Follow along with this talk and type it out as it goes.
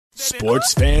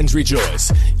Sports fans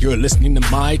rejoice. You're listening to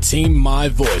My Team, My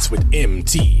Voice with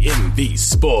MTMV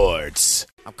Sports.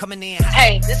 I'm coming in.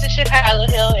 Hey, this is Chicago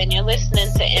Hill, and you're listening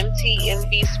to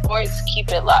MTMV Sports.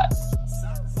 Keep it locked.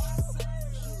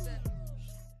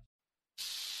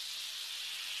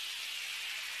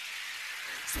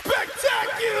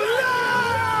 Spectacular!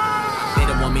 They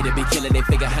don't want me to be killing, they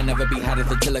figure I never be hot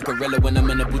as a killer gorilla. When I'm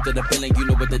in the booth of the feeling, you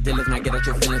know what the deal is. Now get out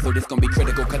your feelings, so this gon' be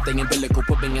critical. Cut the umbilical,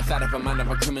 put me inside of a mind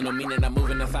of a criminal. Meaning I'm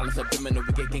moving the silence of criminal.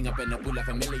 We get king up in the pool like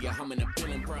familiar, humming a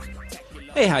feeling, bro.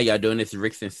 Hey, how y'all doing? This is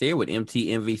Rick Sincere with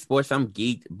MTMV Sports. I'm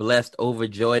geeked, blessed,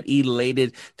 overjoyed,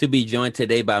 elated to be joined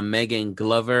today by Megan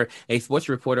Glover, a sports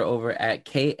reporter over at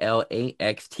KLAX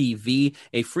TV,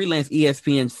 a freelance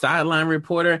ESPN sideline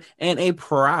reporter, and a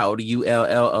proud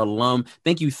ULL alum.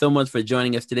 Thank you so much for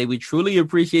joining us today. We truly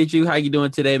appreciate you. How you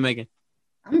doing today, Megan?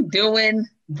 I'm doing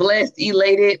blessed,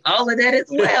 elated, all of that as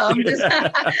well.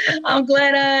 I'm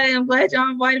glad y'all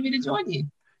invited me to join you.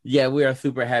 Yeah, we are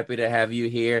super happy to have you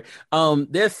here.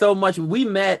 There's so much. We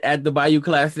met at the Bayou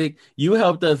Classic. You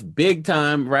helped us big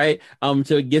time, right?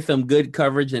 To get some good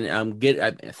coverage and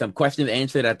get some questions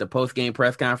answered at the post-game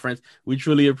press conference. We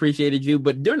truly appreciated you.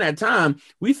 But during that time,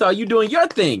 we saw you doing your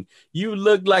thing. You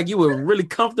looked like you were really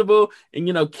comfortable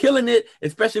and, killing it,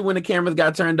 especially when the cameras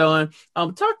got turned on.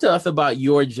 Talk to us about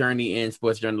your journey in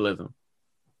sports journalism.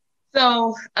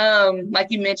 So, like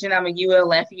you mentioned, I'm a UL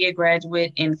Lafayette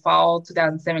graduate in fall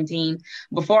 2017.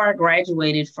 Before I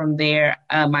graduated from there,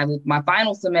 my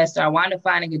final semester, I wound up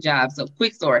finding a job. So,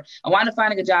 quick story. I wound up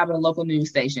finding a job at a local news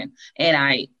station, and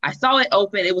I saw it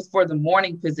open. It was for the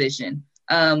morning position,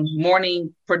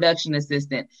 morning production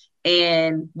assistant,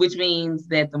 and which means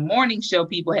that the morning show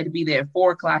people had to be there at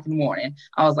 4:00 in the morning.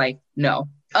 I was like, no,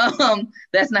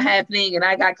 that's not happening. And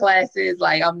I got classes.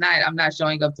 Like, I'm not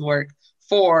showing up to work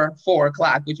for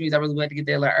 4:00, which means I really wanted to get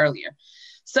there a little earlier.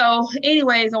 So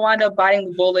anyways, I wound up biting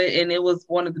the bullet, and it was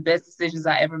one of the best decisions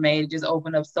I ever made. It just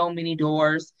opened up so many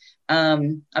doors.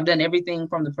 I've done everything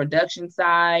from the production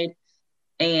side,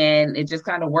 and it just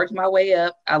kind of worked my way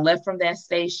up. I left from that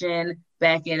station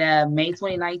back in May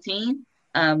 2019.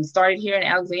 Started here in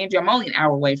Alexandria. I'm only an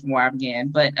hour away from where I began,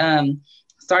 but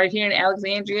started here in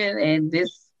Alexandria, and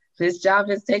this job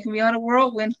has taken me on a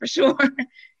whirlwind for sure.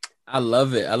 I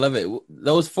love it.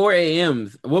 Those 4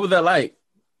 a.m.s, what was that like?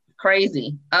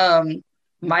 Crazy. Might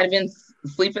have been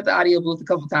asleep at the audio booth a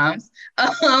couple times.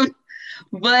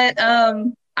 But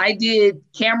I did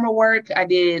camera work. I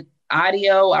did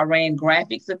audio. I ran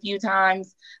graphics a few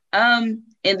times. And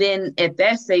then at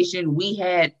that station, we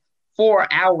had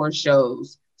 4-hour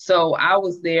shows. So I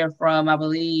was there from, I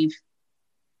believe,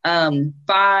 5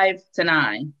 to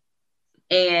 9.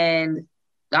 And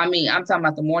I'm talking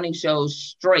about the morning shows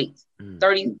straight,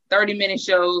 30-minute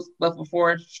shows, but for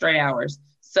 4 straight hours.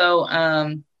 So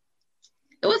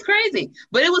it was crazy,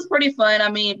 but it was pretty fun.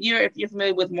 If you're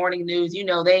familiar with morning news,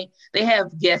 they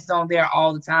have guests on there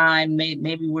all the time.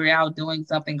 Maybe we're out doing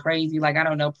something crazy, like, I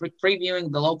don't know, previewing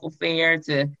the local fair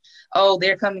to,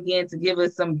 they're coming in to give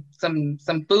us some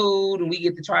food, and we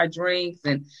get to try drinks,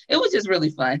 and it was just really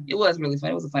fun. It was really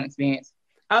fun. It was a fun experience.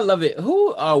 I love it.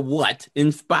 Who or what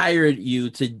inspired you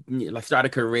to start a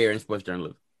career in sports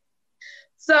journalism?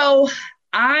 So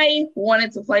I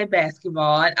wanted to play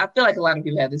basketball. I feel like a lot of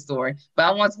people have this story, but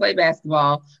I wanted to play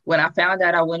basketball. When I found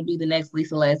out I wouldn't be the next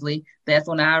Lisa Leslie, that's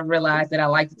when I realized that I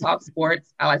like to talk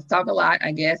sports. I like to talk a lot,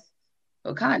 I guess.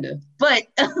 Well, kind of. But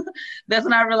that's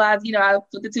when I realized, I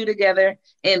put the two together.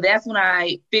 And that's when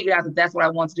I figured out that that's what I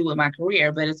want to do with my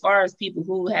career. But as far as people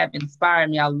who have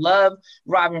inspired me, I love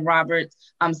Robin Roberts.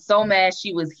 I'm so mad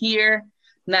she was here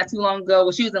not too long ago.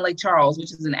 Well, she was in Lake Charles,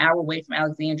 which is an hour away from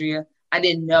Alexandria. I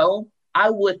didn't know. I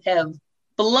would have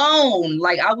blown.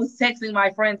 Like, I was texting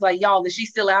my friends like, y'all, is she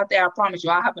still out there? I promise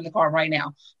you, I'll hop in the car right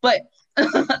now. But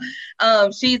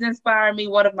she's inspired me.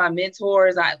 One of my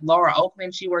mentors, Laura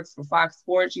Oakman, she works for Fox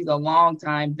Sports. She's a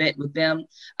longtime vet with them.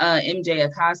 MJ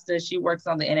Acosta, she works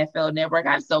on the NFL Network.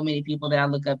 I have so many people that I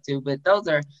look up to, but those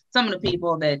are some of the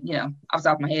people that, off the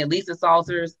top of my head. Lisa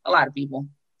Salters, a lot of people.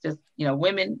 Just,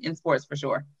 women in sports for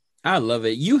sure. I love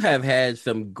it. You have had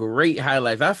some great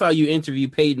highlights. I saw you interview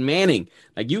Peyton Manning.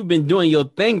 Like, you've been doing your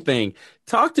thing.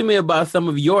 Talk to me about some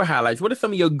of your highlights. What are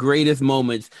some of your greatest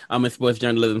moments in sports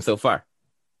journalism so far?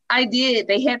 I did.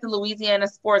 They had the Louisiana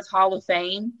Sports Hall of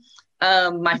Fame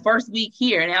my first week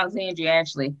here in Alexandria,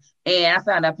 actually. And I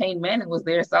found out Peyton Manning was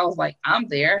there. So I was like, I'm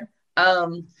there.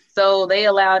 So they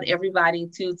allowed everybody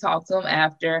to talk to him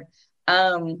after.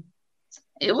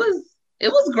 It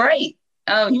was great.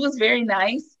 He was very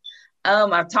nice.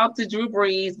 I've talked to Drew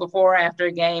Brees before or after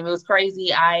a game. It was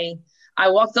crazy. I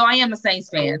So I am a Saints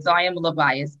fan, so I am a little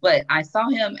biased, but I saw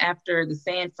him after the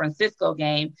San Francisco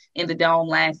game in the Dome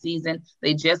last season.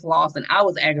 They just lost, and I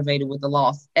was aggravated with the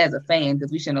loss as a fan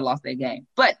because we shouldn't have lost that game.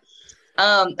 But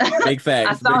big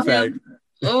facts.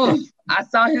 I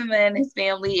saw him and his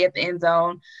family at the end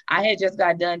zone. I had just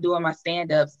got done doing my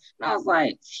stand-ups, and I was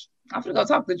like, I'm gonna go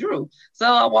talk to Drew. So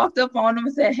I walked up on him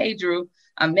and said, "Hey, Drew,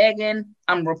 I'm Megan.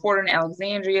 I'm a reporter in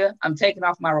Alexandria. I'm taking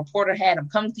off my reporter hat. I'm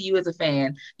coming to you as a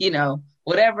fan,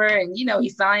 whatever." And, he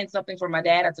signed something for my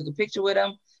dad. I took a picture with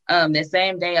him. That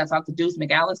same day, I talked to Deuce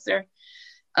McAllister.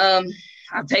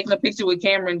 I've taken a picture with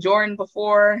Cameron Jordan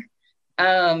before.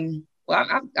 I've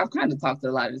kind of talked to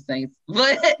a lot of the Saints,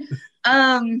 but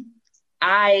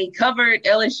I covered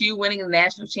LSU winning the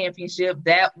national championship.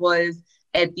 That was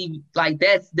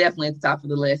that's definitely at the top of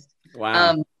the list.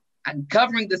 Wow.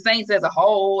 Covering the Saints as a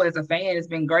whole, as a fan, has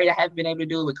been great. I haven't been able to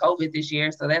do it with COVID this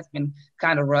year, so that's been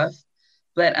kind of rough.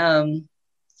 But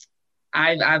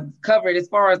I've covered, as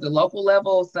far as the local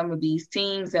level, some of these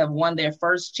teams have won their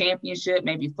first championship,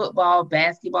 maybe football,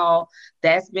 basketball.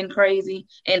 That's been crazy.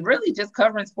 And really just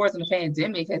covering sports in the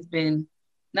pandemic has been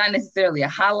not necessarily a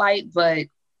highlight, but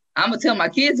I'm going to tell my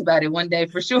kids about it one day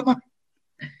for sure.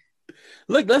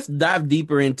 Look, let's dive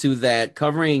deeper into that,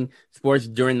 covering sports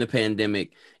during the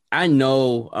pandemic. I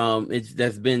know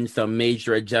there's been some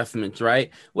major adjustments, right?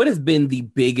 What has been the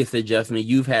biggest adjustment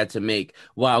you've had to make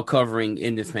while covering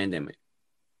in this pandemic?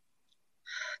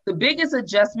 The biggest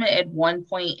adjustment at one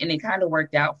point, and it kind of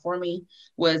worked out for me,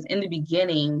 was in the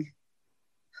beginning.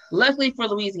 Luckily for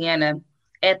Louisiana,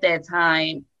 at that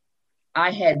time,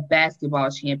 I had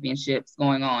basketball championships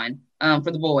going on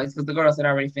for the boys because the girls had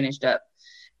already finished up.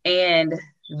 And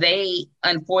they,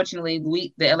 unfortunately,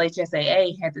 the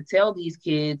LHSAA had to tell these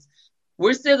kids,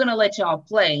 we're still going to let y'all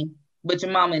play, but your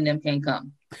mama and them can't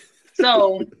come.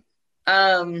 So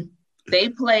they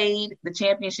played the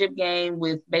championship game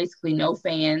with basically no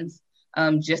fans,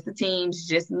 just the teams,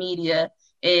 just media.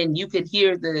 And you could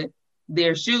hear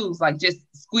their shoes like just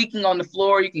squeaking on the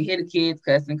floor. You can hear the kids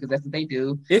cussing because that's what they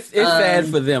do. It's sad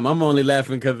for them. I'm only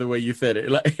laughing because of the way you said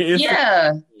it.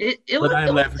 It was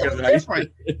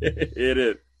different. It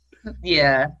is.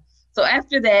 Yeah. So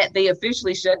after that, they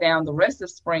officially shut down the rest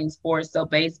of spring sports. So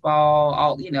baseball,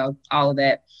 all of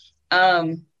that.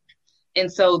 And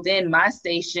so then my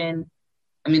station,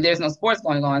 there's no sports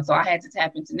going on. So I had to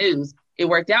tap into news. It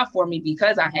worked out for me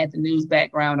because I had the news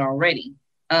background already.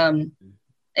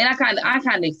 And I kind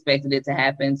of expected it to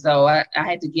happen. So I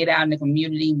had to get out in the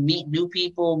community, meet new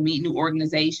people, meet new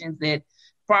organizations that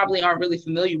probably aren't really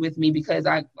familiar with me because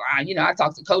I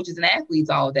talk to coaches and athletes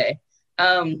all day.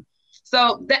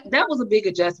 So that was a big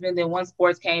adjustment. Then once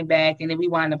sports came back and then we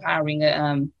wound up hiring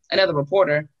another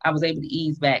reporter, I was able to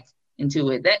ease back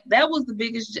into it. That was the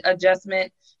biggest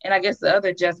adjustment. And I guess the other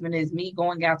adjustment is me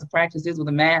going out to practices with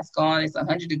a mask on. It's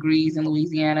 100 degrees in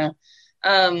Louisiana.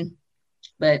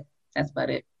 But that's about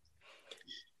it.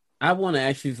 I want to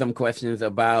ask you some questions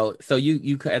about, so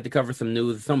you had to cover some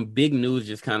news. Some big news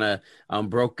just kind of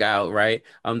broke out, right?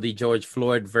 The George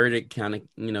Floyd verdict kind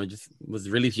of, just was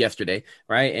released yesterday,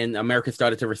 right? And America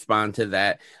started to respond to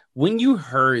that. When you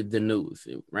heard the news,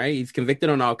 right? He's convicted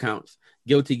on all counts.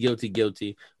 Guilty, guilty,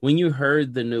 guilty. When you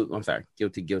heard the news, I'm sorry,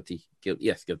 guilty, guilty.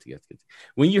 Yes, guilty.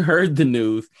 When you heard the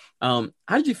news, how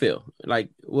did you feel? Like,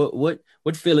 what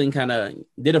feeling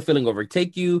did a feeling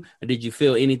overtake you, or did you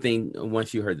feel anything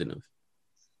once you heard the news?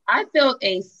 I felt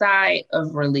a sigh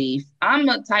of relief. I am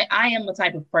a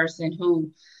type of person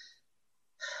who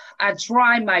I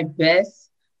try my best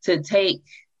to take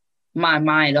my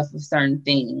mind off of certain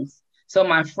things. So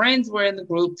my friends were in the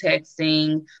group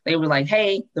texting. They were like,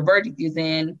 "Hey, the verdict is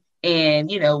in. And,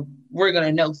 we're going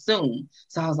to know soon."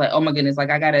 So I was like, oh my goodness, like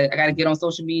I gotta get on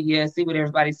social media, see what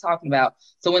everybody's talking about.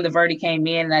 So when the verdict came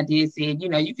in and I did see it,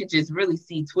 you could just really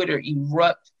see Twitter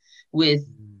erupt with,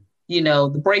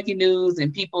 the breaking news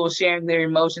and people sharing their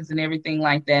emotions and everything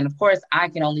like that. And of course I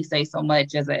can only say so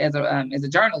much as a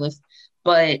journalist,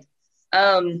 but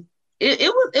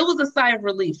it was a sigh of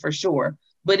relief for sure.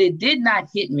 But it did not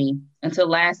hit me until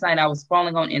last night. I was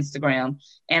scrolling on Instagram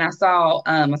and I saw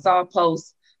a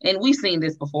post. And we've seen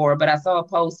this before, but I saw a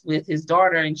post with his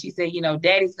daughter and she said,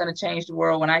 "Daddy's going to change the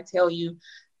world." When I tell you,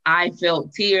 I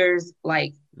felt tears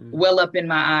well up in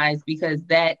my eyes because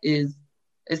that is,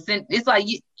 it's like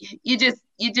you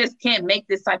just can't make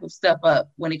this type of stuff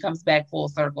up when it comes back full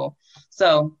circle.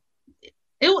 So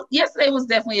yesterday was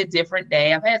definitely a different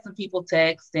day. I've had some people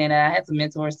text and I had some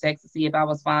mentors text to see if I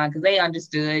was fine because they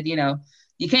understood,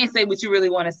 you can't say what you really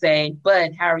want to say,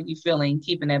 but how are you feeling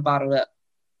keeping that bottled up?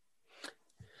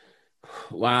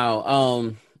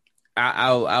 Wow.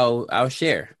 I'll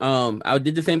share. I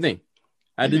did the same thing.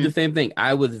 I did the same thing.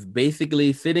 I was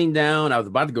basically sitting down. I was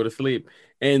about to go to sleep.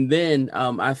 And then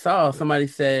I saw somebody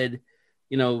said,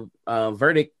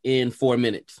 verdict in 4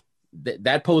 minutes.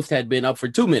 That post had been up for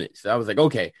 2 minutes. I was like,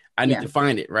 okay, I need to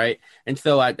find it, right? And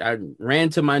so I ran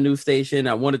to my news station.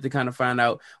 I wanted to kind of find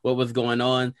out what was going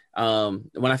on.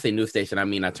 When I say news station, I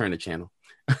mean I turned the channel.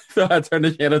 So I turned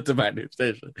the channel to my news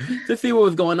station to see what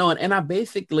was going on. And I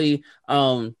basically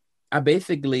followed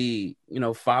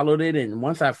it. And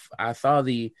once I saw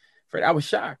I was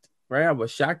shocked, right? I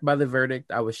was shocked by the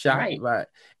verdict. I was shocked by it.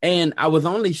 And I was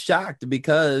only shocked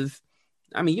because,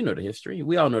 I mean, the history.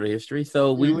 We all know the history.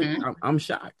 So I'm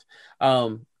shocked.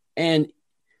 And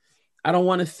I don't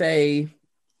want to say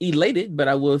elated, but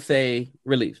I will say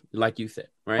relieved, like you said,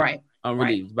 right? Right. I'm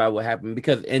relieved by what happened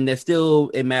and there's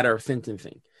still a matter of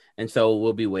sentencing. And so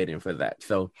we'll be waiting for that.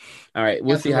 So, all right,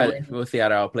 we'll see how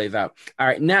it all plays out. All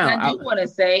right, now I do want to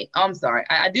say, I'm sorry.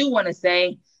 I do want to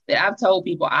say that I've told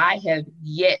people I have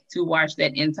yet to watch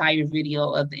that entire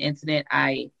video of the incident.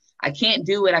 I can't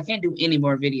do it. I can't do any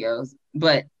more videos,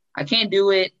 but I can't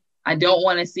do it. I don't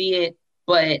want to see it,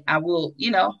 but I will,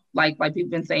 like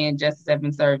people been saying, justice has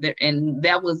been served there. And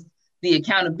that was the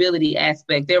accountability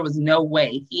aspect. There was no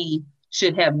way he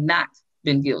should have not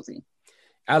been guilty.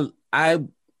 I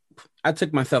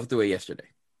took myself through it yesterday.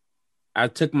 I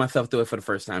took myself through it for the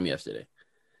first time yesterday.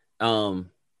 And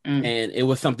it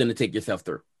was something to take yourself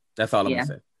through. That's all I'm gonna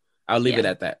say. I'll leave it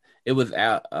at that. It was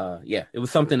it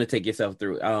was something to take yourself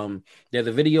through. There's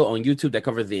a video on YouTube that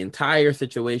covers the entire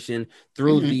situation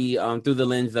through the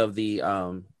lens of the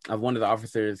of one of the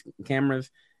officers' cameras.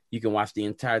 You can watch the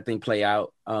entire thing play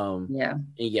out. I'll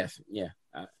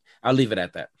leave it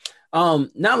at that.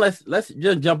 Now let's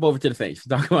just jump over to the Saints.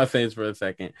 Talk about Saints for a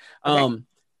second. Okay.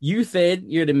 You said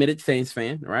you're an admitted Saints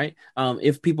fan, right?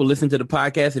 If people listen to the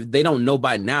podcast, if they don't know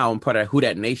by now, I'm part of Who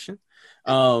Dat Nation.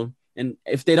 And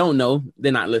if they don't know,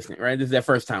 they're not listening, right? This is their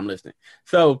first time listening.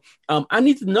 So I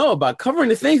need to know about covering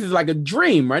the Saints is like a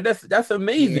dream, right? That's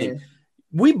amazing. Yeah.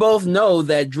 We both know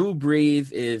that Drew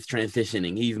Brees is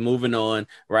transitioning. He's moving on,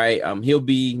 right? He'll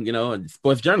be, a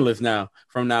sports journalist now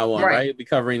from now on, right? He'll be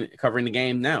covering the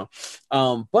game now.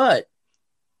 But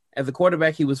as a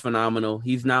quarterback, he was phenomenal.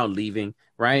 He's now leaving,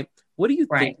 right? What do you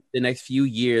think the next few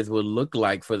years will look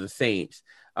like for the Saints,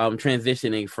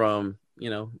 transitioning from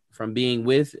being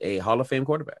with a Hall of Fame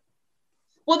quarterback?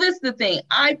 Well, this is the thing.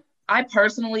 I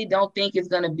personally don't think it's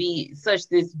going to be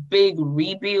this big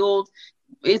rebuild.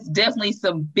 It's definitely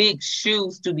some big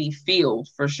shoes to be filled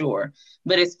for sure.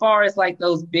 But as far as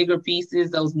those bigger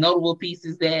pieces, those notable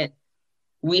pieces that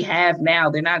we have now,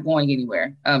 they're not going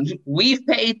anywhere. We've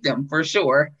paid them for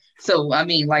sure. So, I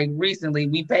mean, recently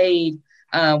we paid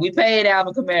Alvin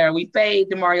Kamara, we paid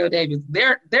DeMario Davis.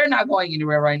 They're not going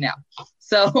anywhere right now.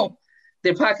 So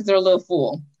their pockets are a little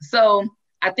full. So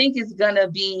I think it's going to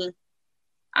be,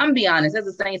 I'm going to be honest, as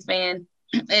a Saints fan,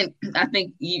 and I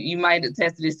think you might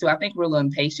attest to this too, I think we're a little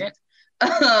impatient.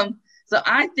 So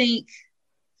I think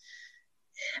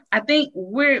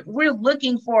we're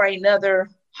looking for another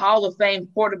Hall of Fame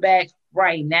quarterback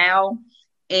right now.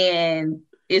 And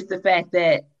it's the fact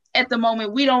that at the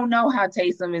moment, we don't know how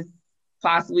Taysom is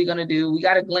possibly going to do. We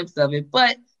got a glimpse of it,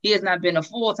 but he has not been a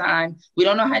full-time. We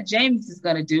don't know how James is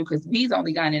going to do because he's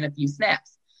only gotten in a few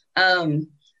snaps. And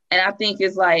I think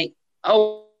it's if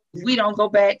we don't go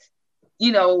back,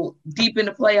 deep in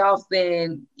the playoffs,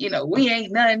 then, we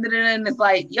ain't nothing. And it's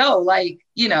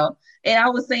and I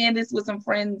was saying this with some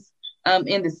friends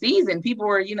in the season. People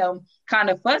were, kind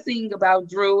of fussing about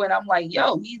Drew. And I'm like,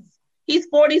 he's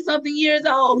 40-something years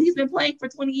old. He's been playing for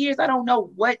 20 years. I don't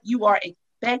know what you are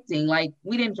expecting.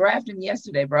 We didn't draft him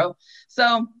yesterday, bro.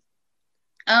 So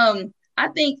I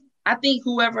think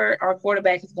whoever our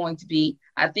quarterback is going to be,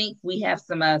 I think we have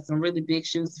some really big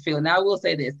shoes to fill. Now, I will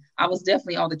say this. I was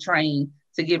definitely on the train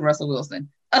to get Russell Wilson.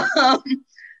 And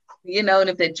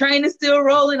if that train is still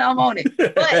rolling, I'm on it.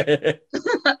 But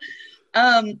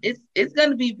it's going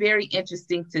to be very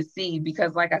interesting to see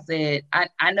because, like I said,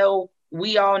 I know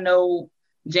we all know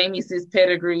Jameis's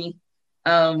pedigree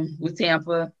with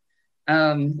Tampa.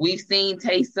 We've seen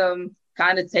Taysom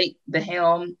kind of take the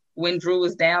helm when Drew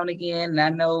was down again. And I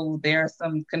know there are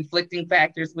some conflicting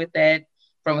factors with that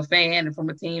from a fan and from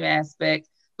a team aspect,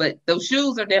 but those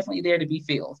shoes are definitely there to be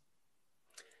filled.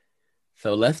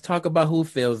 So let's talk about who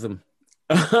fills them.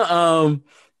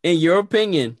 In your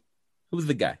opinion, who's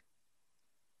the guy?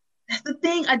 That's the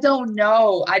thing. I don't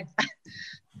know.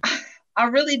 I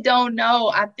really don't know.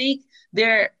 I think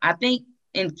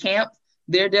in camp,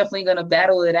 they're definitely going to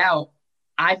battle it out.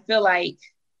 I feel like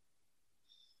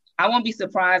I won't be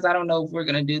surprised. I don't know if we're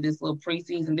going to do this little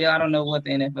preseason deal. I don't know what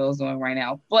the NFL is doing right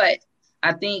now, but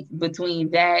I think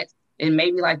between that and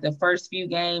maybe like the first few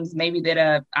games, maybe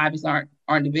that obviously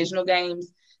aren't divisional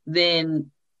games,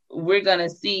 then we're gonna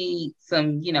see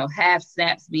some, half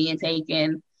snaps being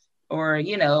taken, or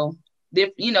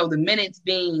the minutes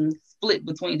being split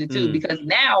between the two, because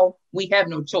now we have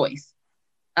no choice.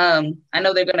 I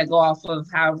know they're gonna go off of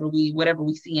whatever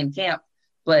we see in camp,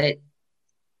 but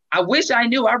I wish I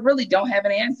knew. I really don't have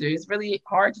an answer. It's really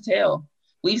hard to tell.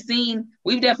 We've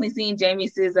definitely seen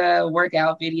Jameis's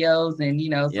workout videos, and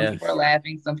some people are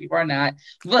laughing, some people are not.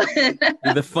 But he's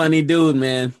a funny dude,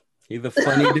 man. He's a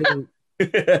funny dude.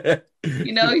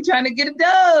 He's trying to get a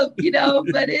dub,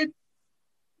 but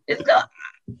it's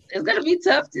gonna be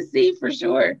tough to see for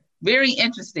sure. Very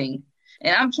interesting,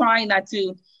 and I'm trying not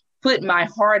to put my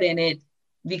heart in it,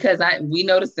 because we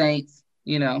know the Saints.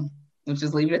 We'll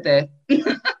just leave it at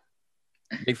that.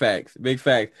 Big facts.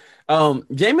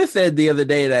 Jameis said the other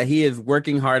day that he is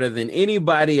working harder than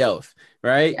anybody else,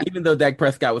 right? Yeah. Even though Dak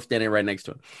Prescott was standing right next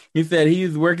to him. He said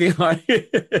he's working hard.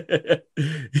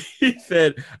 He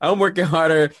said, I'm working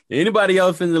harder than anybody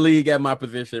else in the league at my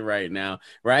position right now,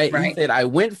 right? He said, I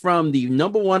went from the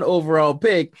number 1 overall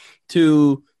pick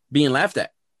to being laughed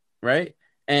at, right?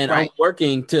 And I'm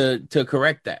working to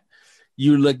correct that.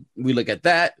 We look at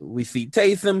that. We see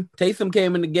Taysom. Taysom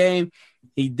came in the game.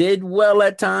 He did well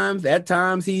at times. At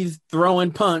times, he's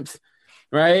throwing punts,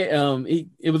 right?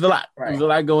 It was a lot. Right. There was a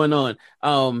lot going on.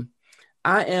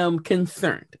 I am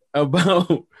concerned about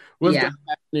what's going to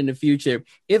happen in the future.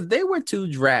 If they were to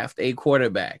draft a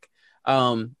quarterback,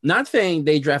 not saying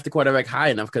they draft a quarterback high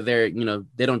enough, because they're,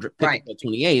 they don't pick the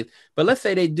 28th, but let's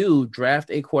say they do draft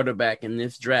a quarterback in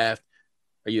this draft.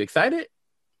 Are you excited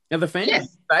as a fan?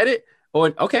 Yes. Excited?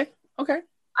 Or okay.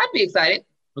 I'd be excited.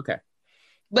 Okay.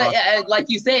 But like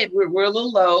you said, we're a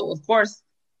little low. Of course,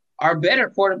 our better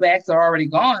quarterbacks are already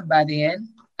gone by then.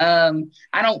 I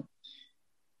don't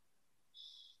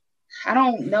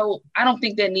know. I don't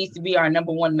think that needs to be our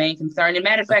number 1 main concern. As a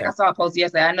matter of fact, I saw a post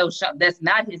yesterday. I know that's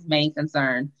not his main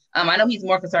concern. I know he's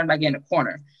more concerned about getting a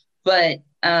corner, but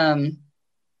I'd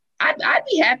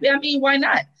be happy. I mean, why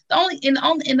not? The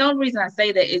only reason I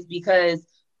say that is because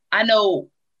I know,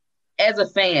 as a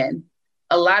fan,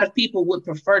 a lot of people would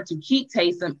prefer to keep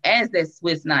Taysom as that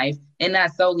Swiss knife and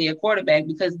not solely a quarterback,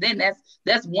 because then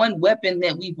that's one weapon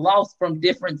that we've lost from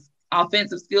different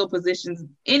offensive skill positions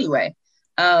anyway.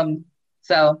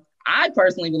 So I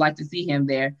personally would like to see him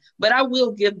there, but I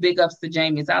will give big ups to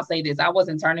Jameis. I'll say this: I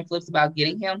wasn't turning flips about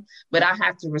getting him, but I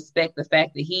have to respect the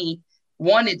fact that he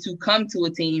wanted to come to a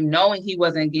team knowing he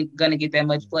wasn't going to get that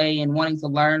much play, and wanting to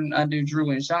learn under Drew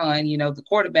and Sean, the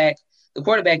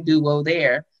quarterback duo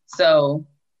there. So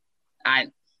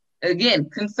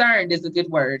concerned is a good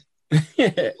word.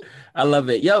 I love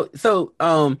it. Yo, so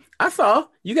I saw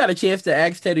you got a chance to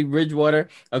ask Teddy Bridgewater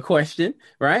a question,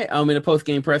 right? In a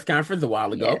post-game press conference a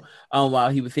while ago, while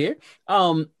he was here.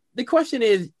 The question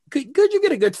is, could you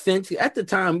get a good sense at the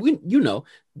time?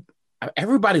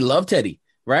 Everybody loved Teddy,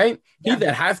 right? Yeah. He's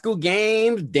at high school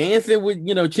games, dancing with,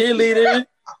 cheerleaders.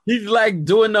 He's like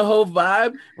doing the whole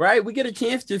vibe, right? We get a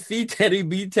chance to see Teddy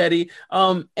be Teddy.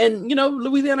 And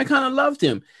Louisiana kind of loved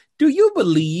him. Do you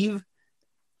believe,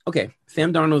 okay,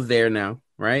 Sam Darnold's there now,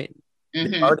 right?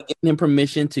 Mm-hmm. They're already giving him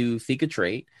permission to seek a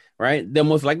trade, right? They'll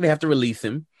most likely have to release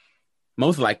him.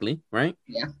 Most likely, right?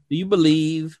 Yeah. Do you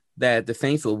believe that the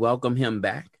Saints will welcome him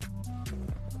back?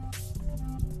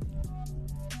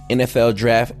 NFL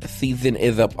draft season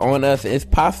is up on us. It's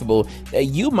possible that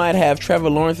you might have Trevor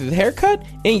Lawrence's haircut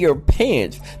in your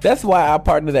pants. That's why our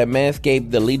partners at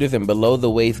Manscaped, the leaders in below the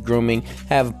waist grooming,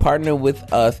 have partnered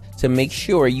with us to make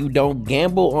sure you don't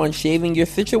gamble on shaving your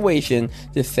situation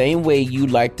the same way you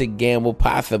like to gamble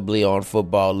possibly on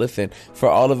football. Listen, for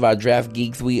all of our draft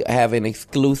geeks, we have an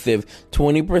exclusive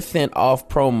 20% off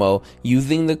promo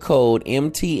using the code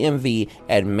MTMV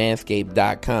at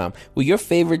manscaped.com. Will your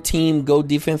favorite team go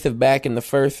defensive back in the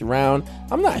first round?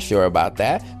 I'm not sure about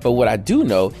that, but what I do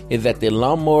know is that the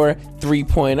Lawnmower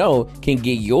 3.0 can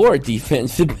get your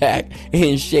defense back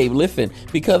in shape. Listen,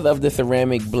 because of the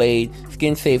ceramic blade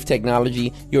skin safe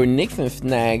technology, your nicks and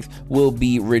snags will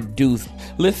be reduced.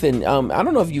 Listen, I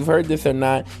don't know if you've heard this or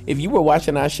not. If you were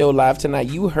watching our show live tonight,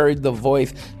 you heard the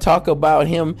voice talk about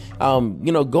him,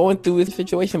 going through his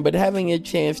situation, but having a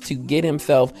chance to get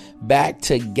himself back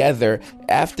together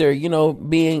after,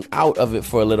 being out of it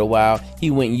for a little while.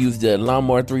 He went and used the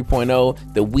Lawnmower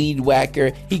 3.0, the Weed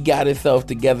Whacker. He got himself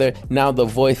together. Now the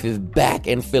voice is back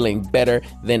and feeling better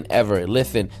than ever.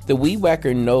 Listen, the Weed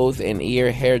Whacker nose and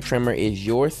ear hair trimmer is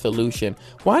your solution.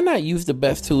 Why not use the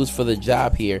best tools for the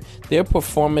job here? Their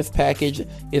performance package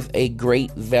is a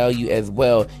great value as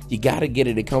well. You gotta get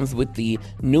it. It comes with the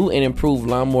new and improved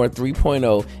Lawnmower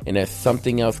 3.0, and there's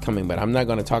something else coming, but I'm not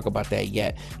going to talk about that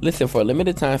yet. Listen, for a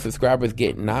limited time, subscribers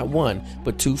get not one,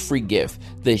 but 2 free gifts.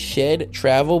 The Shed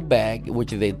Travel Bag,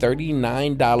 which is a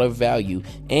 $39 value,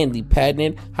 and the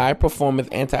patented high-performance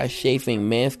anti-chafing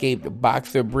Manscaped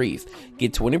Boxer Briefs.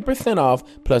 Get 20% off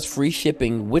plus free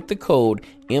shipping with the code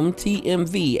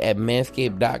MTMV at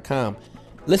manscaped.com.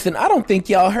 Listen, I don't think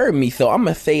y'all heard me, so I'm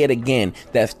going to say it again.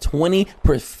 That's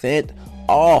 20%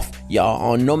 off, y'all,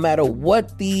 on no matter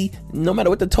what the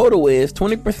total is,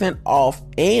 20% off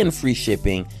and free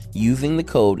shipping using the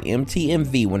code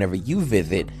MTMV whenever you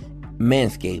visit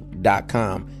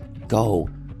manscaped.com.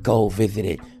 Go visit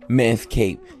it.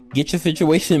 Manscaped. Get your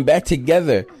situation back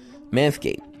together.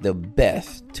 Manscaped, the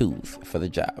best tools for the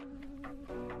job.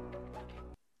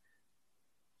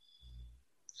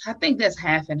 I think that's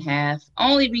half and half,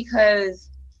 only because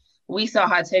we saw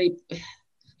how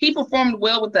he performed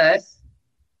well with us.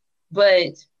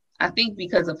 But I think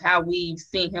because of how we've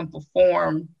seen him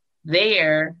perform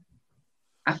there,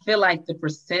 I feel like the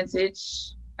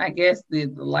percentage, I guess the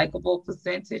likable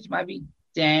percentage might be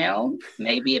down,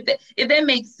 maybe, if that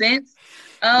makes sense.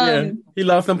 He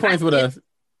lost some points with us.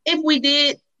 If we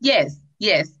did, yes.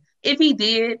 If he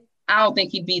did, I don't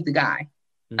think he'd be the guy.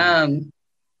 Mm-hmm.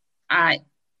 I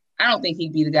don't think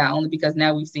he'd be the guy, only because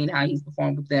now we've seen how he's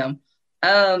performed with them.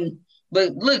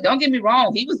 But look, don't get me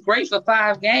wrong. He was great for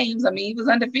 5 games. I mean, he was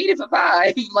undefeated for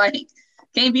 5.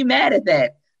 Can't be mad at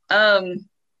that.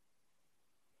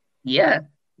 Yeah.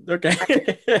 Okay.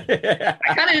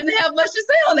 I kind of didn't have much to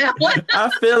say on that one. I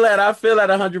feel that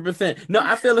 100%. No,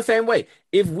 I feel the same way.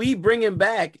 If we bring him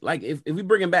back, if we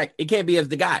bring him back, it can't be as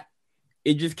the guy.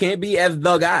 It just can't be as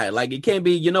the guy. It can't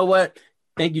be, you know what?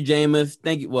 Thank you, Jameis.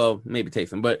 Thank you. Well, maybe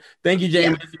Taysom, but thank you,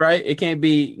 Jameis, right? It can't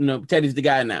be, Teddy's the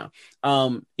guy now.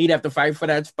 He'd have to fight for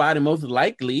that spot, and most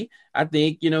likely, I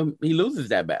think, he loses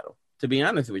that battle, to be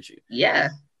honest with you. Yeah.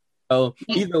 So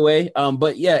either way,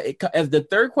 but yeah, as the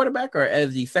third quarterback or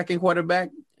as the second quarterback,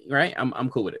 right? I'm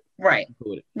cool with it. Right. I'm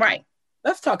cool with it. Right.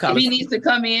 Let's talk college. If he needs to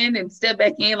come in and step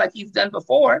back in like he's done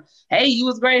before, hey, you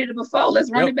was great before. Let's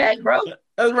run it back, bro.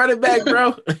 Let's run it back,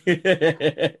 bro.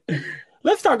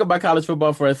 Let's talk about college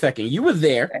football for a second. You were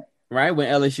there, right, when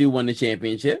LSU won the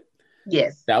championship.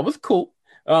 Yes. That was cool.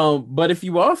 But if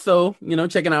you also,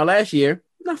 checking out last year,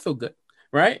 not so good,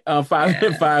 right?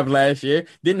 5-5 last year.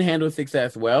 Didn't handle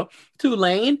success well.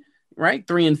 Tulane, right?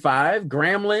 3-5.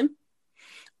 Grambling,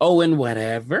 0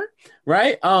 whatever,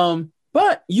 right?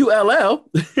 But ULL,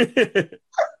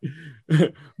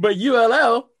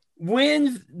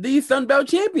 wins the Sun Belt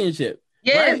Championship.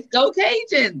 Yes, right? Go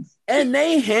Cajuns. And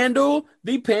they handle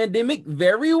the pandemic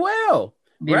very well.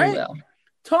 Very well.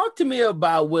 Talk to me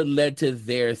about what led to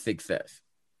their success.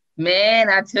 Man,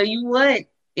 I tell you what,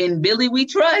 in Billy we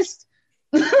trust.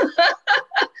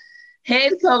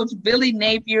 Head coach Billy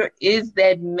Napier is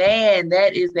that man.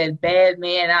 That is that bad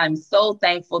man. I'm so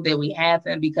thankful that we have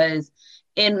him, because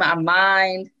in my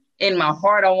mind, in my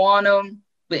heart, I want him.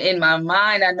 But in my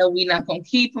mind, I know we're not going to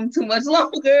keep him too much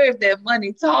longer if that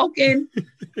money talking.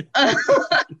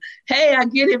 Hey, I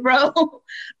get it, bro.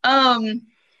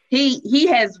 He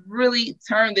has really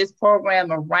turned this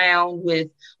program around with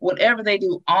whatever they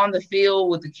do on the field,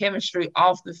 with the chemistry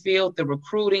off the field, the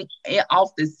recruiting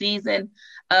off the season.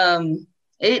 UL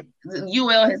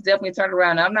has definitely turned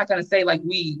around. I'm not going to say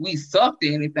we sucked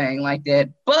or anything like that,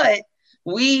 but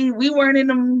we weren't in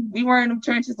them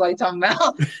trenches like talking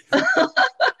about.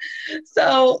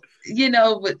 So,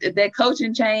 with that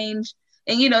coaching change,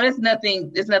 and there's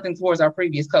nothing towards our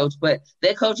previous coach, but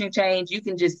that coaching change, you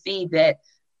can just see that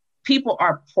people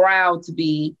are proud to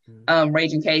be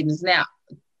Raging Cajuns. Now,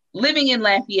 living in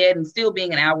Lafayette and still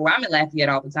being an hour where I'm in Lafayette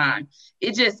all the time,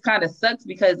 it just kind of sucks,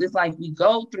 because it's like we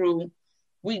go through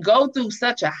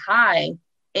such a high,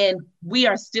 and we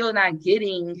are still not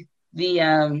getting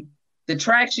the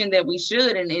traction that we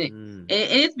should. And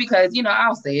it's because,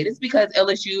 I'll say it. It's because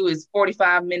LSU is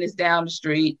 45 minutes down the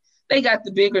street. They got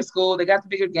the bigger school. They got the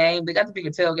bigger game. They got the bigger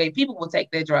tailgate. People will take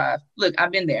their drive. Look,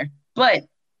 I've been there. But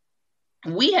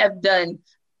we have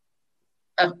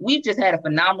we've just had a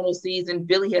phenomenal season.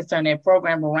 Billy has turned that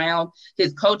program around.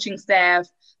 His coaching staff,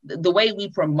 the way we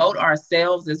promote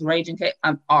ourselves as Raging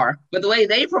Cajuns but the way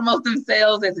they promote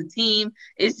themselves as a team,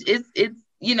 it's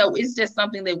just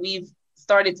something that we've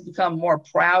started to become more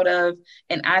proud of.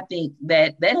 And I think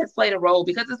that has played a role,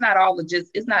 because it's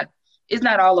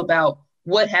not all about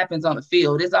what happens on the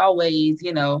field. It's always,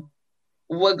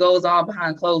 what goes on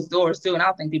behind closed doors too. And I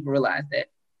don't think people realize that.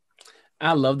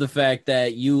 I love the fact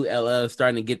that ULL is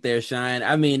starting to get their shine.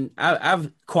 I mean,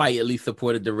 I've quietly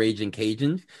supported the Raging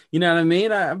Cajuns. You know what I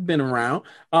mean? I've been around.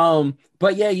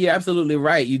 But yeah, you're absolutely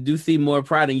right. You do see more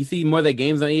pride, and you see more of their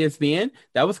games on ESPN.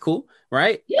 That was cool,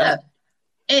 right? Yeah.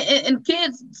 And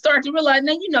kids start to realize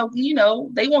now,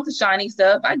 they want the shiny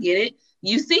stuff. I get it.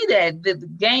 You see that the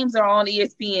games are on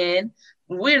ESPN.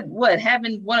 We're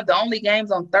having one of the only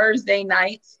games on Thursday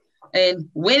nights and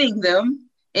winning them.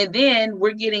 And then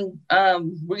we're getting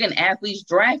athletes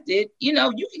drafted. You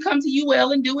can come to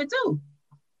UL and do it too.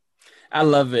 I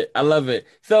love it.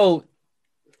 So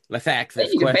let's ask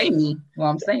this question. You can pay me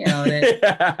while I'm saying all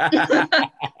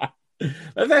that.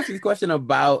 Let's ask this question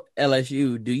about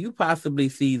LSU. Do you possibly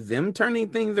see them turning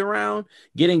things around,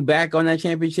 getting back on that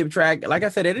championship track? Like I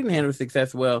said, they didn't handle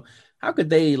success well. How could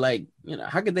they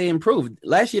improve?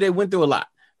 Last year they went through a lot,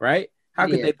 right? How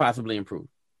could they possibly improve?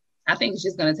 I think it's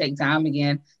just going to take time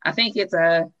again. I think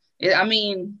I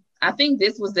think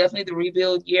this was definitely the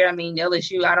rebuild year. I mean,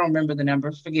 LSU, I don't remember the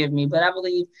numbers, forgive me, but I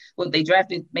believe when they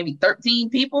drafted maybe 13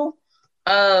 people,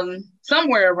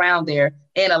 somewhere around there.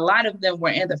 And a lot of them were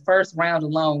in the first round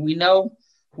alone. We know,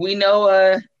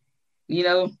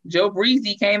 Joe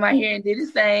Breezy came out here and did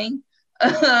his thing.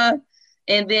 And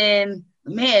then,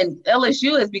 man,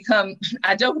 LSU has become,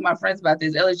 I joke with my friends about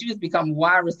this, LSU has become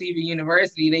wide receiver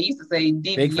university. They used to say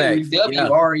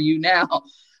DWRU now.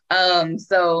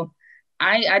 So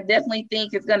I definitely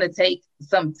think it's going to take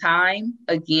some time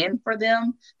again for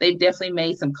them. They've definitely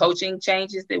made some coaching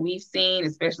changes that we've seen,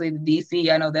 especially the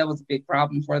DC. I know that was a big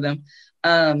problem for them.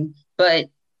 But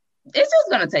it's just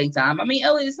going to take time. I mean,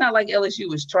 it's not like LSU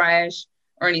was trash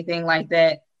or anything like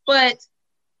that, but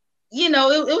it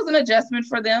was an adjustment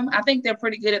for them. I think they're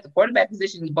pretty good at the quarterback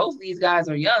position. Both of these guys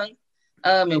are young.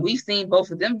 And we've seen both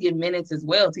of them get minutes as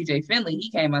well. TJ Finley, he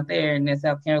came out there in that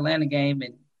South Carolina game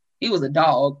and he was a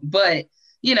dog. But,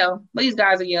 these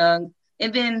guys are young.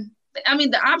 And then,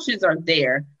 the options are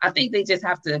there. I think they just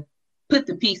have to put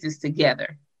the pieces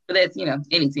together. But that's,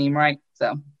 any team, right?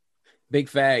 So. Big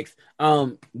facts.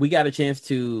 We got a chance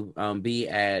to be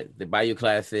at the Bayou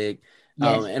Classic.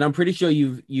 Yes. And I'm pretty sure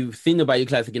you've seen the Bayou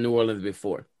Classic in New Orleans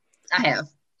before. I have.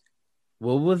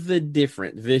 What was the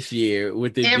difference this year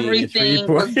with it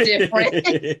Everything was different.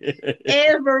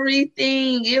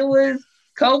 Everything. It was,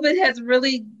 COVID has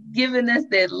really given us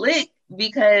that lick,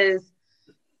 because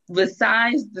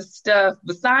besides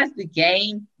the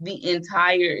game, the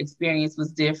entire experience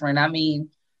was different. I mean,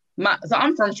 so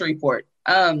I'm from Shreveport.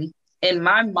 And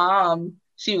my mom,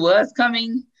 she was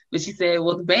coming, but she said,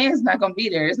 well, the band's not going to be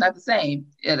there. It's not the same.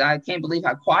 And I can't believe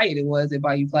how quiet it was at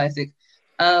Bayou Classic.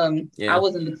 I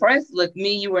was in the press.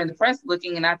 You were in the press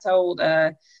looking, and I told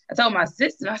my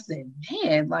sister, I said,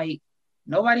 man, like,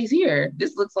 nobody's here.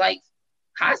 This looks like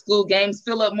high school games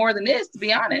fill up more than this, to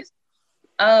be honest.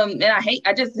 And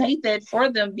I just hate that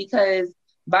for them, because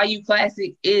Bayou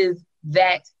Classic is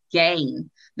that game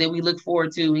that we look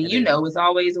forward to. And, it's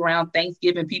always around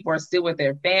Thanksgiving. People are still with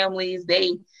their families.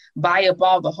 They buy up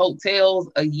all the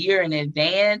hotels a year in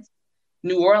advance.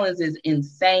 New Orleans is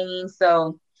insane.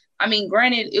 So,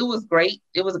 granted, it was great.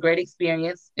 It was a great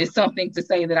experience. It's something to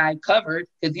say that I covered,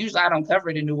 because usually I don't cover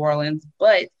it in New Orleans,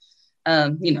 but,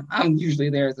 I'm usually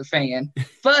there as a fan.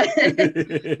 But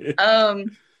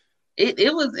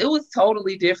it was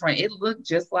totally different. It looked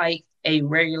just like a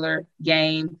regular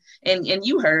game. And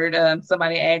you heard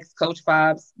somebody ask Coach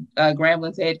Fobbs,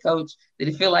 Gramblin's head coach, did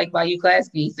it feel like Bayou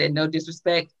Classic? He said, no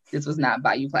disrespect, this was not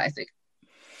Bayou Classic.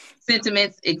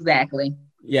 Sentiments, exactly.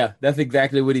 Yeah, that's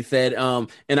exactly what he said.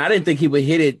 And I didn't think he would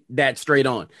hit it that straight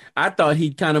on. I thought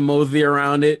he'd kind of mosey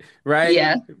around it, right?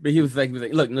 Yeah. But he was like,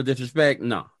 look, no disrespect.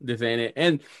 No, this ain't it.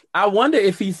 And I wonder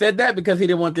if he said that because he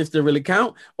didn't want this to really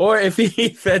count, or if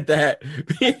he said that.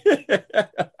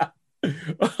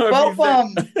 Both of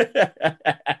them.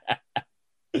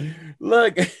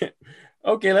 Look,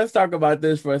 okay, let's talk about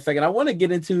this for a second. I want to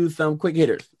get into some quick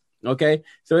hitters. Okay,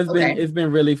 so it's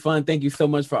been really fun. Thank you so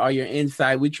much for all your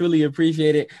insight. We truly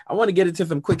appreciate it. I want to get into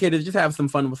some quick hitters, just have some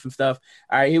fun with some stuff.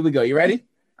 All right, here we go. You ready?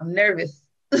 I'm nervous.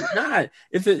 Nah,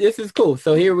 this is cool.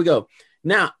 So here we go.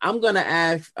 Now I'm gonna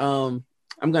ask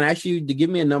you to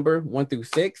give me a number 1 through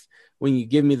 6. When you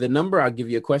give me the number, I'll give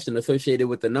you a question associated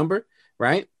with the number,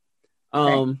 right?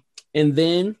 Okay. And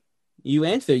then you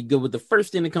answer. You go with the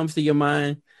first thing that comes to your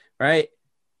mind, right?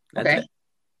 That's it.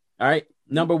 All right.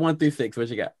 Number 1 through 6. What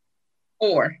you got?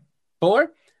 4. 4? All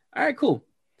right, cool.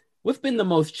 What's been the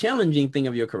most challenging thing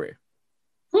of your career?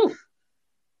 Whew,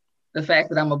 the fact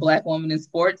that I'm a Black woman in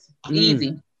sports,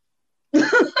 easy.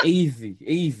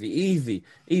 easy.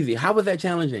 How was that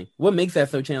challenging? What makes that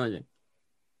so challenging?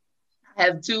 I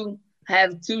have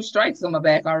two strikes on my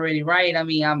back already, right? I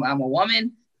mean, I'm a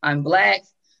woman. I'm Black.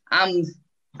 I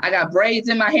got braids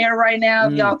in my hair right now.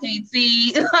 If y'all can't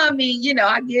see, I mean,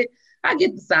 I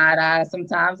get the side eye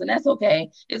sometimes, and that's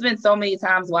okay. It's been so many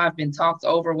times where I've been talked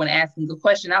over when asking a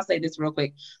question. I'll say this real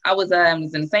quick. I was in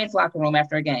the Saints locker room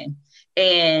after a game,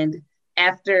 and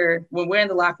when we're in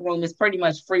the locker room, it's pretty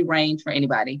much free range for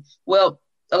anybody. Well,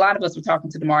 a lot of us were talking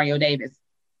to Demario Davis,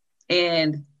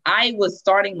 and I was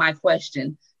starting my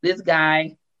question. This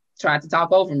guy tried to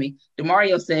talk over me.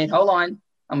 Demario said, "Hold on,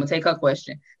 I'm gonna take her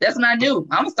question." That's when I knew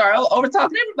I'm gonna start over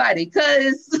talking everybody,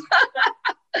 because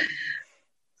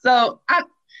so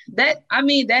that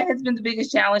has been the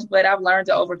biggest challenge, but I've learned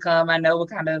to overcome. I know what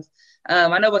kind of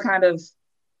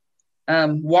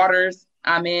waters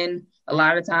I'm in. A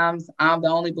lot of times I'm the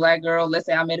only Black girl. Let's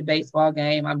say I'm at a baseball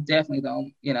game. I'm definitely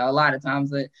a lot of times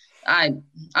that I'm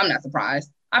not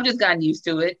surprised. I've just gotten used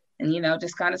to it, and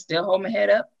just kind of still hold my head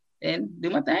up and do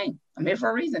my thing. I'm here for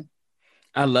a reason.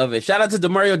 I love it. Shout out to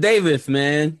Demario Davis,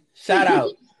 man. Shout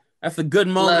out. That's a good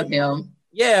moment. Love him.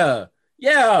 Yeah.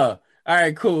 All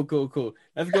right, cool.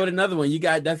 Let's go to another one.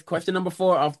 That's question number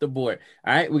 4 off the board.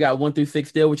 All right, we got 1 through 6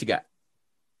 still. What you got?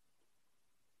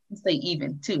 Let's say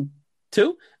even 2. 2?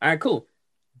 All right, cool.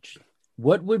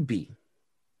 What would be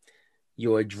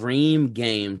your dream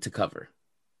game to cover?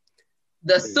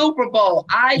 The Super Bowl.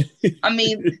 I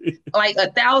mean, like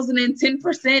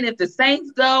 1,010%. If the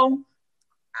Saints go,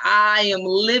 I am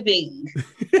living.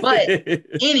 But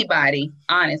anybody,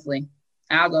 honestly,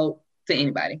 I'll go to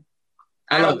anybody.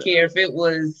 I don't care if it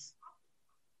was.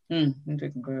 I'm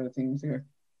taking good things here.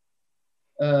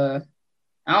 I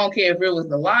don't care if it was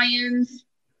the Lions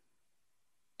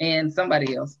and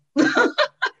somebody else.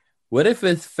 What if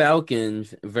it's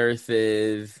Falcons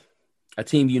versus a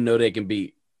team they can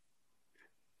beat?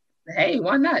 Hey,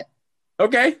 why not?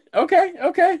 Okay.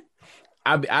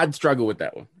 I'd struggle with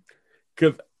that one.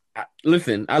 Because,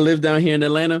 listen, I live down here in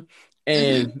Atlanta,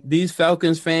 and these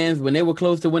Falcons fans, when they were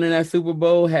close to winning that Super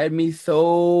Bowl, had me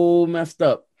so messed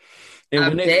up. And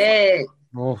I'm dead.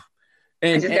 I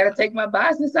just got to take my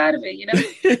biasness out of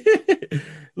it,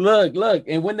 Look,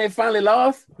 and when they finally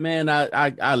lost, man,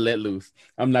 I let loose.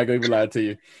 I'm not going to even lie to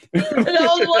you. Let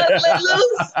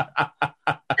loose.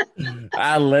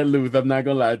 I let loose. I'm not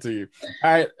going to lie to you.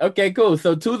 All right. Okay, cool.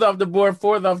 So 2's off the board,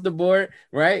 4's off the board,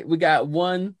 right? We got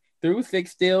 1 through 6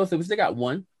 still. So we still got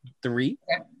 1, 3,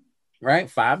 right?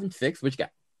 5 and 6. What you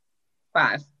got?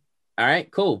 5. All right,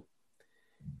 cool.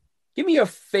 Give me your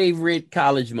favorite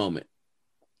college moment.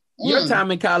 Your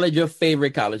time in college, your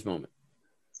favorite college moment.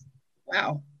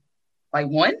 Wow. Like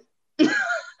 1?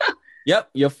 Yep,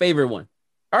 your favorite one.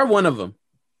 Or one of them.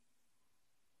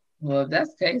 Well, if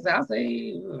that's the case, I'll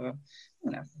say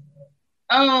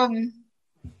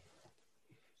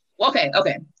okay.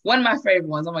 One of my favorite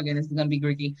ones. Oh my goodness, it's gonna be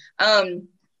Greeky. I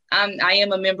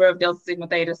am a member of Delta Sigma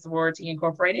Theta Sorority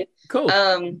Incorporated. Cool.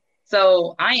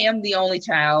 So I am the only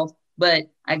child, but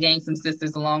I gained some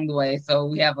sisters along the way. So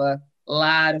we have a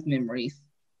lot of memories.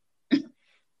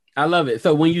 I love it.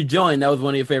 So when you joined, that was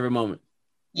one of your favorite moments?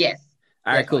 Yes.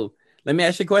 All right, cool. Let me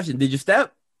ask you a question. Did you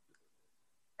step?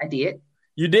 I did.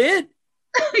 You did?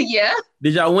 Yeah.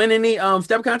 Did y'all win any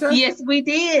step contests? Yes, we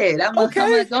did. I'm gonna go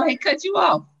ahead and cut you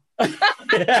off.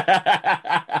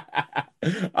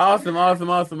 Awesome.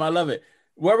 I love it.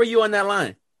 Where were you on that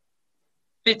line?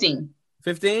 15.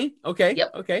 15? Okay.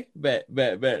 Yep. Okay. Bet.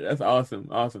 That's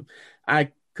awesome.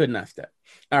 I could not step.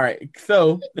 All right.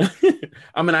 So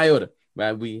I'm an iota.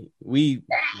 But we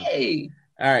Hey.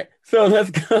 All right. So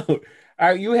let's go. All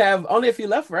right. You have only a few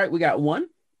left, right? We got 1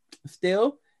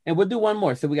 still, and we'll do 1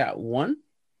 more. So we got 1.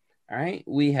 All right.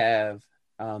 We have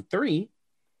 3,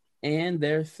 and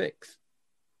there's 6.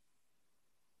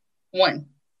 1.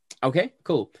 Okay,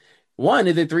 cool. 1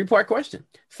 is a 3-part question.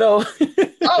 So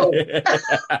oh.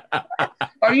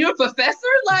 Are you a professor?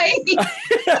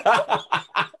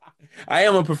 I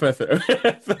am a professor.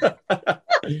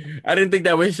 I didn't think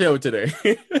that would show today.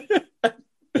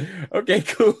 Okay,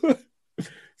 cool.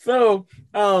 So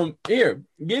here,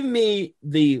 give me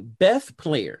the best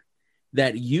player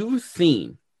that you've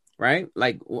seen, right?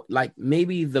 Like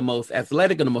maybe the most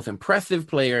athletic or the most impressive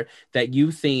player that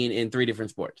you've seen in 3 different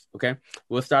sports. Okay,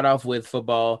 we'll start off with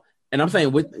football, and I'm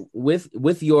saying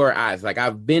with your eyes. Like,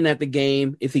 I've been at the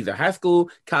game. It's either high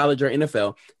school, college, or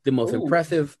NFL. The most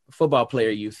impressive football player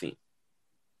you've seen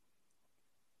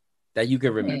that you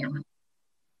can remember. Man,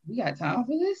 we got time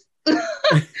for this?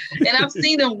 And I've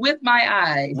seen them with my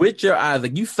eyes. With your eyes.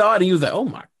 Like you saw it and you was like, oh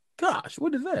my gosh,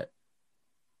 what is that?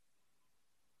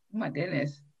 Oh my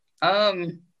goodness.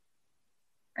 I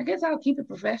guess I'll keep it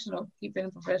professional. Keep it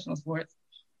in professional sports.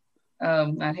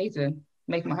 I'd hate to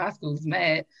make my high schools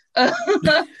mad.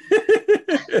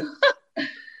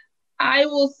 I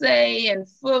will say in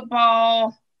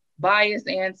football, biased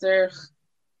answer,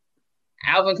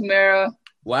 Alvin Kamara.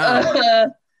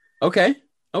 Wow. Okay.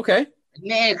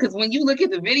 Man, because when you look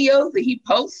at the videos that he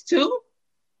posts too,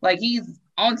 like he's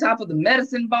on top of the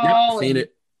medicine ball seen and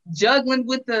it. juggling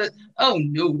with the, oh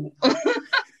no.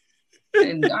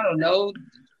 And I don't know,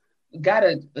 got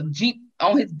a Jeep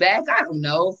on his back. I don't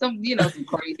know, some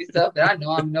crazy stuff that I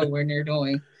know I'm nowhere near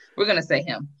doing. We're going to say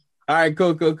him. All right,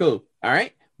 cool. All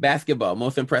right. Basketball,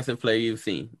 most impressive player you've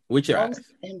seen. With your eyes.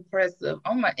 Impressive.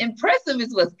 Oh my, impressive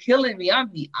is what's killing me. I'll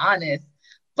be honest.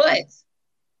 But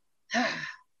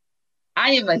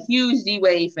I am a huge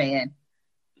D-Wade fan.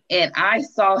 And I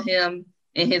saw him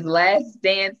in his last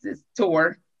dances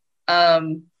tour.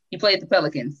 He played the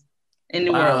Pelicans in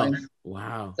New Orleans.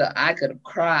 Wow. So I could have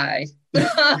cried.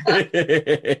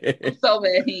 I'm so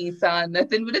bad he ain't signed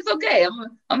nothing, but it's okay.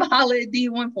 I'm a holler at D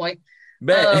at one point.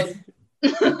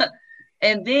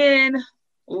 And then,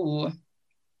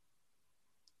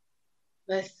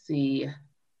 let's see.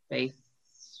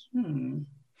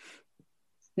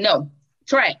 No,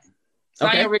 track.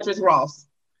 Sonya Richards-Ross.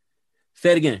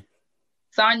 Say it again.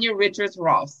 Sonya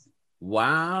Richards-Ross.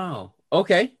 Wow.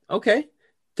 Okay.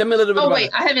 Tell me a little bit about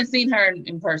I haven't seen her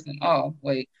in person. Oh,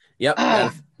 wait. Yep.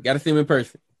 Gotta see him in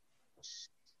person.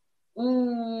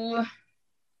 Ooh.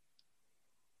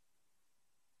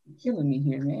 You're killing me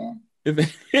here, man.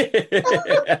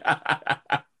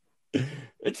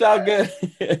 It's all good.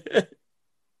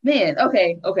 Man,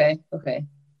 okay.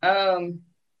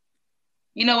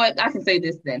 You know what? I can say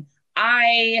this then.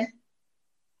 I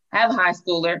have a high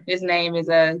schooler. His name is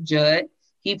Judd.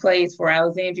 He plays for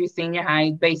Alexandria Senior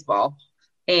High baseball,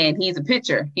 and he's a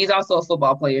pitcher. He's also a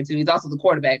football player too. He's also the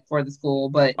quarterback for the school,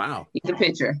 but he's a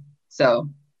pitcher. So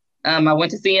I went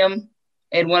to see him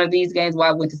at one of these games. Well,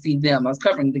 I went to see them. I was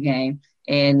covering the game.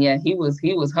 And yeah, he was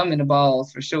humming the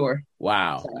balls for sure.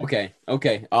 Wow. So.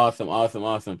 Okay. Awesome. All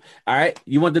right.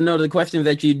 You want to know the questions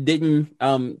that you didn't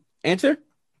answer?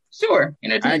 Sure.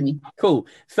 Entertain me. Cool.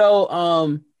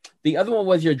 So the other one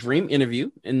was your dream interview.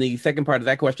 And the second part of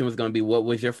that question was going to be what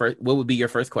would be your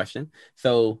first question?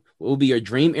 So what would be your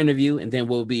dream interview? And then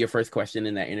what would be your first question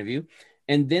in that interview?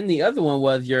 And then the other one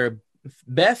was your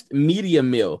best media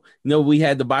meal. We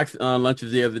had the box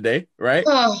lunches the other day, right?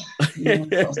 Oh,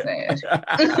 so sad.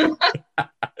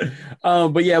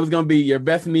 But yeah, it was going to be your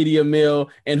best media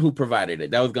meal and who provided it.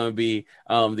 That was going to be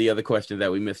the other question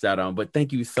that we missed out on. But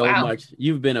thank you so much.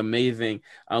 You've been amazing.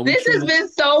 This has been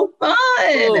so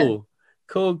fun.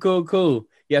 Cool.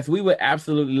 Yes, we would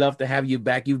absolutely love to have you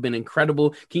back. You've been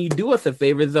incredible. Can you do us a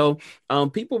favor, though?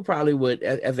 People probably would,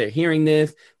 as they're hearing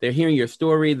this, they're hearing your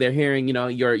story, they're hearing,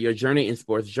 your journey in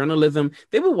sports journalism.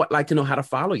 They would like to know how to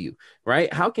follow you,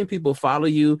 right? How can people follow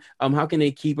you? How can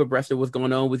they keep abreast of what's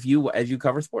going on with you as you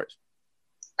cover sports?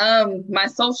 My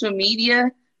social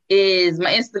media is,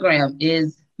 my Instagram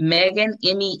is Megan,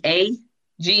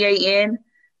 MEAGAN,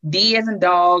 D as in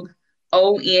dog,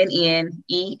 ONNELLE.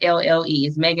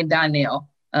 It's Megan Donnell.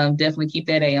 Definitely keep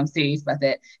that A. I'm serious about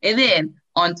that. And then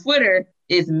on Twitter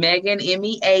is Megan,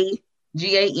 MEAGANG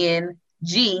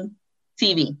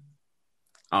TV.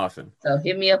 Awesome. So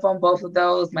hit me up on both of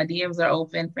those. My DMs are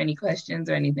open for any questions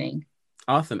or anything.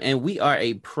 Awesome. And we are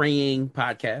a praying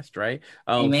podcast, right?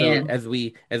 Amen. So as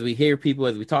we hear people,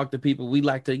 as we talk to people, we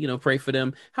like to, pray for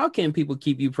them. How can people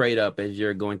keep you prayed up as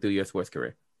you're going through your sports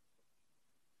career?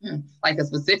 Like a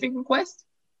specific request?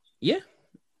 Yeah.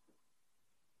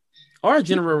 Or a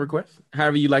general request,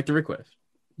 however you like to request.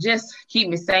 Just keep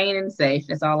me sane and safe.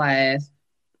 That's all I ask.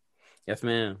 Yes,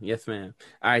 ma'am.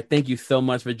 All right. Thank you so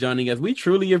much for joining us. We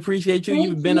truly appreciate you.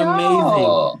 You've been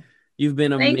amazing. You've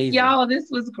been amazing. Thank y'all. This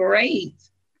was great.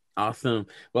 Awesome.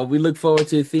 Well, we look forward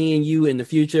to seeing you in the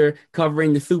future,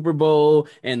 covering the Super Bowl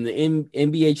and the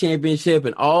NBA championship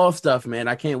and all stuff, man.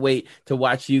 I can't wait to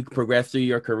watch you progress through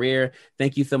your career.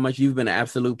 Thank you so much. You've been an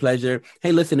absolute pleasure.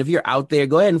 Hey, listen, if you're out there,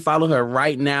 go ahead and follow her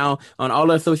right now on all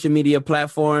her social media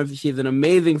platforms. She's an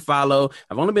amazing follow.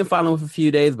 I've only been following for a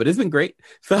few days, but it's been great.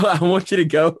 So I want you to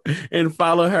go and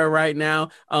follow her right now.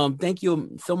 Thank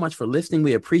you so much for listening.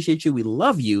 We appreciate you. We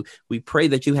love you. We pray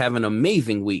that you have an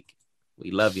amazing week. We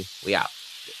love you. We out.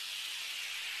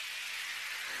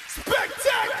 Spectacular!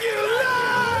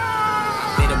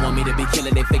 They don't want me me to be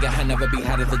killing. They figure I never be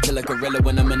hot as a killer gorilla.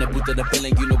 When I'm in the booth of the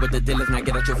feeling, you know what the deal is. Now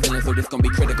get out your feelings, so this gon' be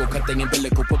critical. Cut the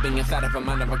umbilical, put me inside of a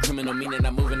mind of a criminal. Meaning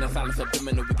I'm moving in silence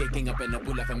subliminal. We get king up in the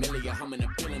bull like familiar. I'm in a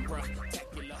feeling, bro.